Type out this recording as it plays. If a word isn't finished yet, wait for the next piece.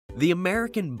The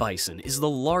American bison is the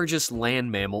largest land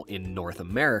mammal in North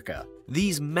America.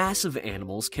 These massive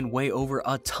animals can weigh over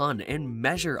a ton and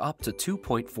measure up to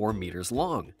 2.4 meters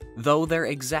long, though their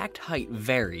exact height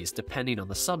varies depending on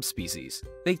the subspecies.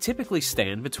 They typically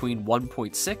stand between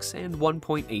 1.6 and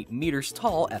 1.8 meters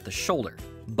tall at the shoulder.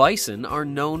 Bison are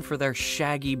known for their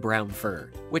shaggy brown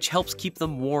fur, which helps keep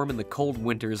them warm in the cold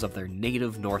winters of their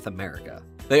native North America.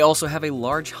 They also have a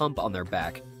large hump on their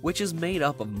back, which is made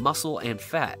up of muscle and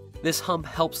fat. This hump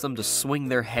helps them to swing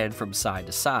their head from side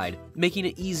to side, making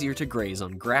it easier to graze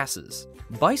on grasses.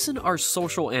 Bison are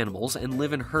social animals and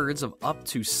live in herds of up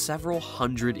to several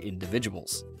hundred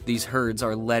individuals. These herds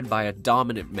are led by a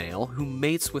dominant male who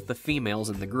mates with the females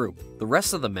in the group. The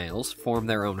rest of the males form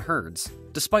their own herds.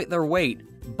 Despite their weight,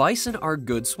 bison are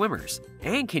good swimmers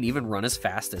and can even run as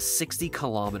fast as 60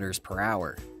 kilometers per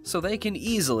hour, so they can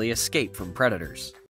easily escape from predators.